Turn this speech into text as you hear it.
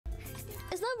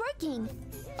not working.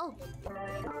 Oh.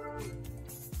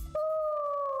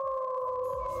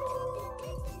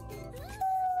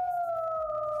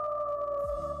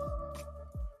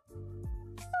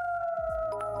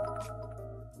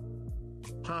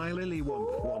 Hi Lily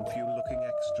Womp Womp, you looking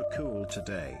extra cool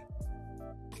today.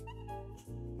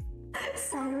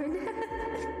 Siren.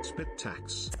 Spit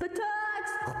tax. Spit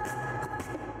tax.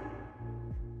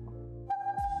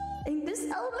 English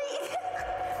only.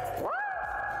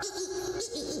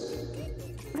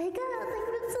 Vega, think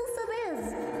of it so serious.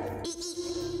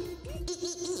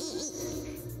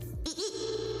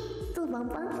 To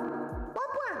Womp Womp.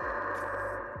 Womp Womp.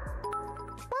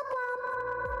 Womp Womp.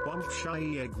 Womp shy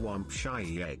egg, womp shy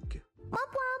egg.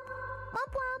 Womp Womp.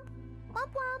 Womp Womp.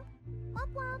 Womp Womp.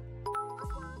 Womp Womp.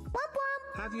 Womp Womp.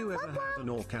 Have you ever had an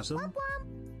orgasm? Womp Womp.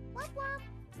 Womp Womp.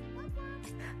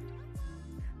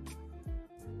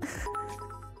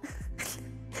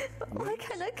 What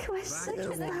kind of question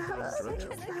is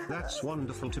that? That's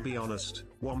wonderful, to be honest.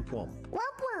 Womp womp.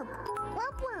 Womp womp.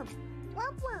 Womp womp.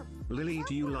 Womp womp. Lily,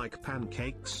 do you like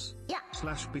pancakes? Yeah.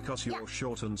 Slash because you're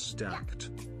short and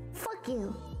stacked. Fuck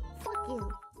you. Fuck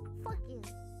you. Fuck you.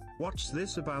 What's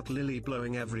this about Lily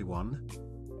blowing everyone?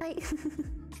 I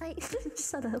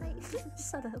shut up.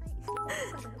 Shut up.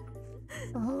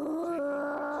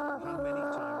 How many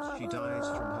times she dies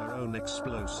from her own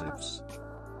explosives?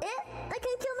 I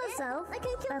can kill myself. I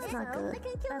can kill myself. Not good. I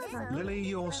can kill myself. Lily,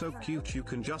 you're so cute you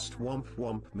can just womp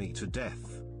womp me to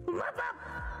death.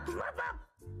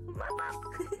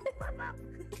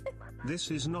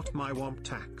 This is not my womp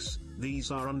tax.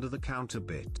 These are under the counter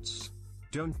bits.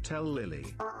 Don't tell Lily.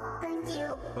 Thank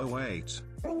you. Oh wait.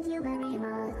 Thank you very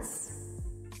much.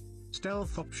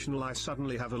 Stealth optional. I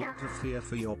suddenly have a lot of fear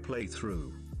for your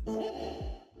playthrough.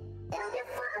 It'll be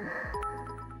fun.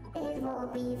 It will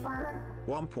be fun.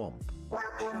 Womp womp.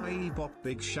 Hi Bop,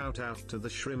 big shout out to the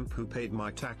shrimp who paid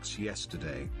my tax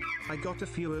yesterday. I got a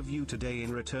few of you today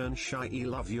in return. Shy,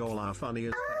 love y'all are funny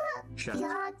as chat.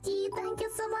 Yaki, thank you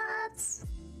so much.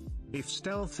 If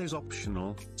stealth is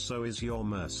optional, so is your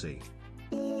mercy.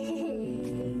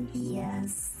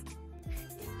 Yes.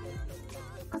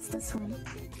 What's this one?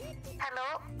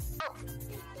 Hello? Oh,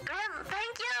 Grim,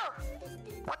 thank you!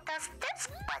 What does this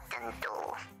button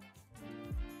do?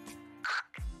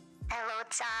 Hello,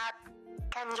 chat.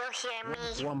 Can you hear me?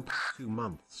 Womp 2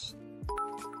 months.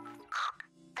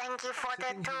 Thank you for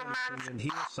the 2 months. And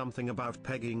here's something about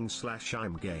pegging slash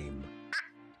I'm game.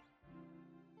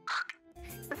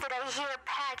 Did I hear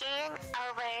pegging?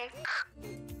 Over.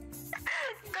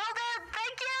 Golden,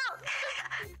 thank you!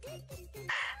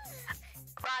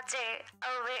 Roger,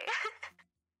 over.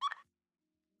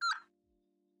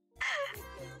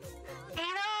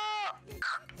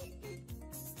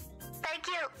 Thank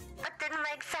you. That didn't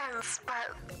make sense, but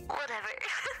whatever.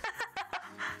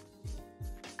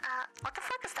 What the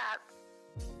fuck is that?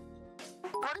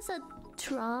 What is a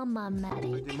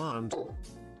trauma-matic? I demand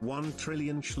 1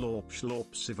 trillion schlorp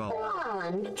sival.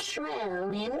 1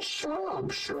 trillion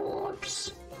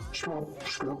schlorps. Slop.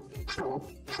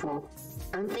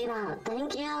 Anthea,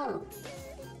 thank you.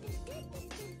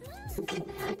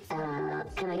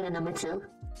 Can I get a number 2?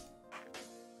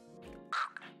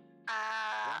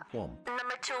 Womp.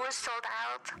 Number 2 is sold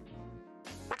out.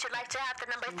 Would you like to have the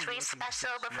number 3 special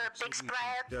with a big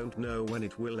spread? Don't know when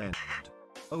it will end.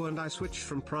 Oh, and I switched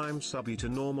from Prime Subby to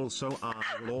normal, so I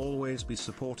will always be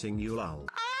supporting you, lol.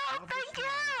 Oh, thank you!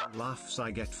 Laughs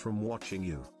I get from watching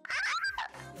you.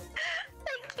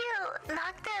 Thank you!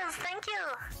 Noctis, thank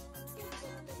you!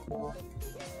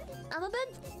 I'm a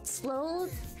bit slow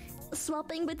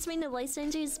swapping between the voice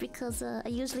changers because I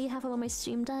usually have them on my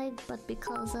stream deck, but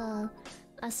because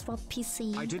I swap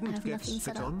PC, I didn't have get nothing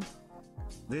spit set up. on.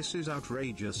 This is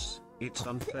outrageous. It's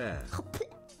unfair.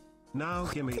 Now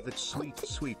gimme that sweet,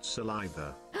 sweet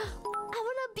saliva. I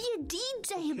wanna be a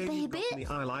DJ, baby! Got me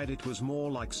highlight. It was more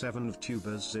like 7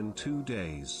 Vtubers in 2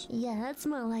 days. Yeah, that's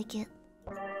more like it.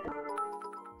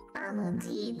 I'm a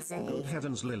DJ. Good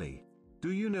heavens, Lily.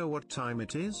 Do you know what time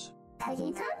it is?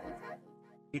 Peggy time?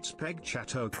 It's Peg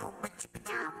Chateau.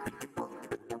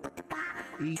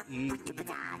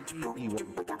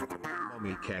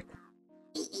 Mommy Keck.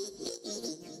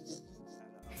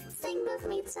 Sing with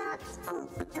me, chat.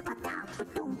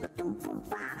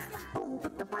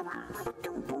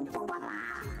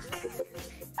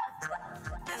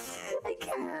 I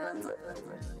can't.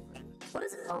 What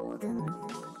is Odin?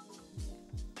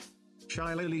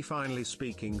 Shylily finally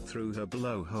speaking through her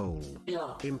blowhole.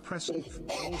 Yeah. Impressive.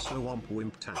 Also womp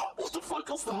wimp tap. What the fuck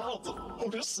is that?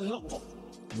 What is that?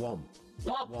 Womp.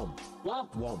 Womp. Womp. Womp.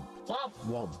 Womp. Womp.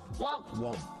 Womp. Womp.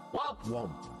 Womp. Womp.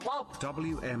 Womp. Womp.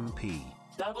 WMP.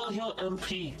 Double Hill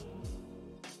MP.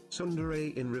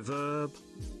 Sundari in reverb.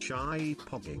 Shy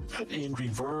pogging. In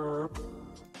reverb.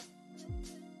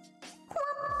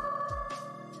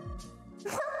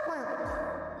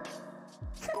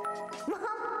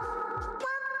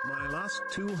 My last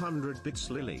 200 bits,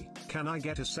 Lily. Can I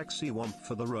get a sexy womp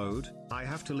for the road? I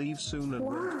have to leave soon and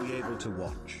won't be able to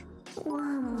watch.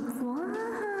 Womp womp.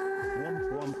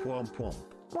 Womp womp womp womp.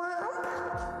 Womp.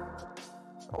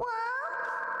 Womp.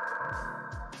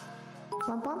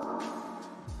 Womp womp.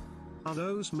 Are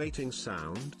those mating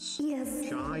sounds? Yes.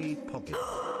 Shy pogging.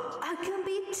 I can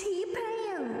be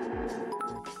T-Pain.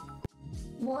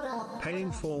 What up?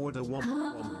 Paying forward a womp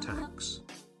womp tax.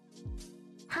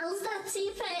 How's that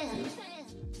T-Pain?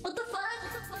 What the fuck?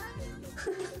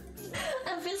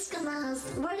 I'm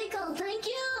Viscomast. Vertical, thank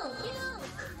you!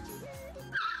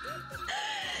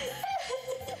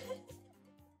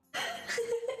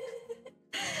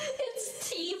 It's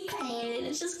T-Pain.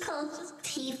 It's just called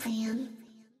T-Pain.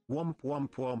 Womp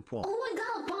womp womp womp. Oh my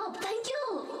god, Bob, thank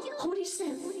you! Holy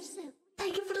shit.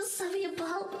 Thank you for the savvy,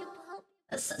 Bob.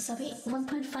 Savvy,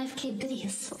 1.5k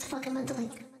biddies. What the fuck am I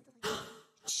doing?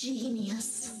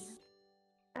 Genius.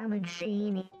 I'm a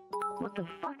genie. What the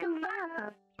fuck is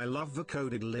that? I love the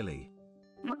coded Lily.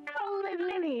 Coded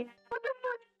Lily. What the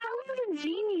fuck? How's it a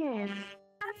genius?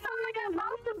 That sounds like I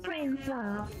lost the brain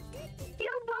cell.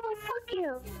 Yo, Bubba, fuck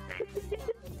you.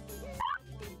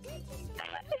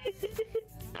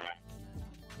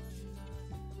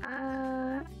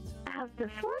 How's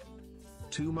this one?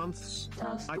 2 months?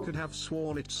 I could have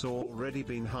sworn it's already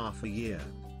been half a year.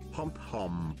 Hump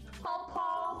hump.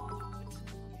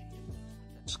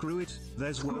 Screw it,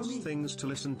 there's worse things to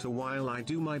listen to while I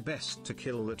do my best to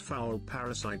kill that foul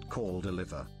parasite called a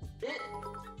liver.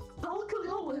 I'll kill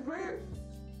your liver.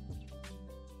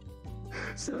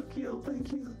 So cute,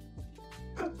 thank you.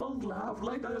 Don't laugh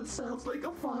like that, it sounds like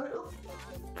a file.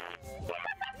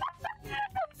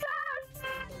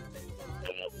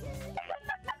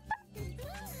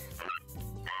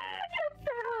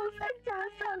 It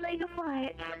does sound like a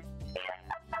fire.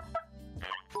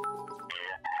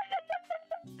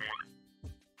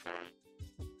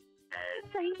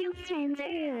 Thank you,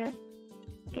 stranger.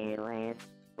 Okay, wait.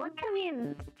 What can we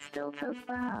still talk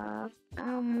about?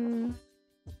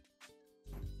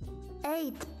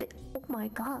 8-bit. Oh my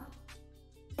god.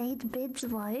 8-bit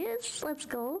voice? Let's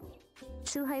go.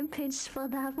 Too high pitched for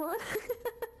that one.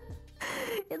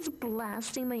 It's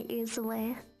blasting my ears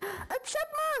away. A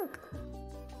chipmunk!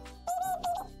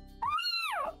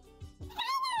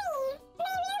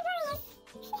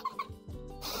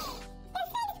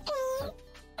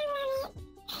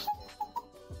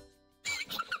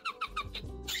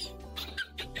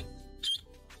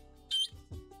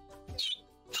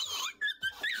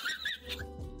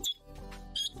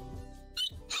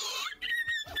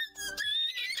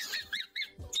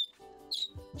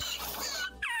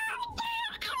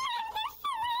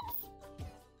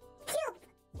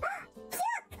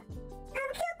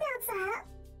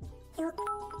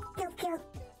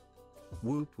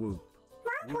 Whoop whoop.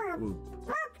 Whoop whoop.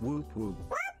 Whoop whoop.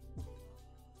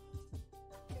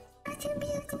 I can be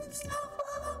a good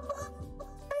snowball.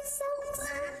 I sound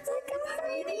like I'm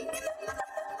hiding.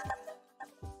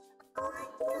 Oh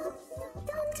no,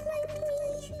 don't mind me.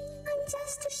 I'm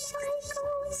just a shy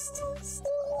ghost.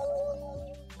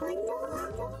 Oh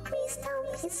no, please don't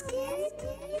be scared.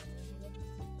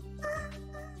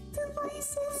 The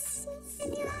voices in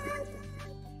your head.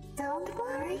 Don't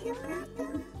worry about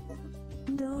them.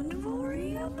 Don't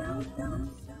worry about them.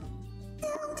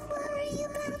 Don't worry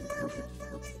about them.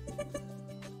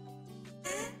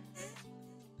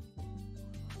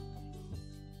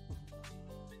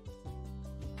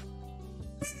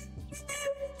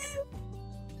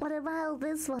 What about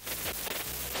this one?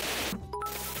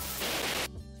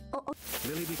 Oh.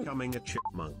 Lily becoming a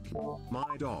chipmunk.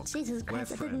 My dog. Jesus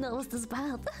Christ, I didn't know it was this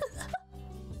bad.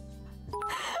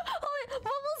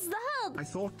 I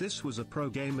thought this was a pro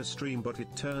gamer stream, but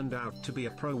it turned out to be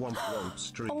a pro womp womp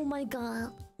stream. Oh my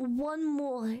god. One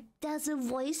more. There's a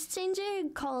voice changer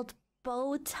called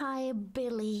Bowtie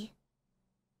Billy.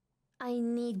 I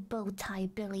need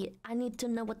Bowtie Billy. I need to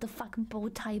know what the fuck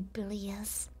Bowtie Billy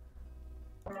is.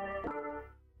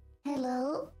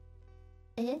 Hello?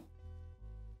 Eh?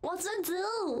 What's it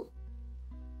do?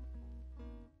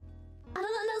 I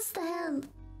don't understand.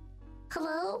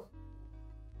 Hello?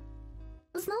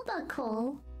 It's not that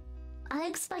cool. I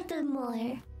expected more.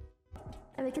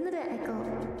 And we can do the echo.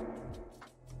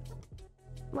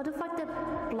 What the fuck did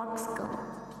blocks go?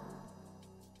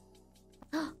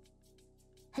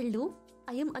 Hello?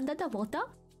 I am under the water?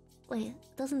 Wait,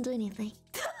 it doesn't do anything.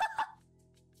 It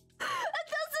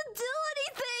doesn't do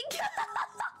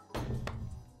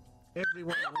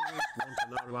Everyone always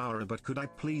want an aura, but could I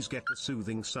please get the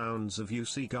soothing sounds of you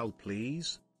seagull,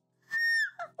 please?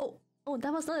 Oh,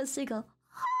 that was not a seagull.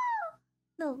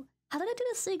 No, how did I do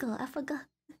the seagull? I forgot.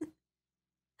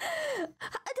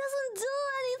 It doesn't do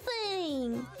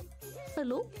anything!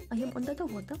 Hello? I am under the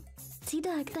water.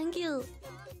 T-Dag, thank you.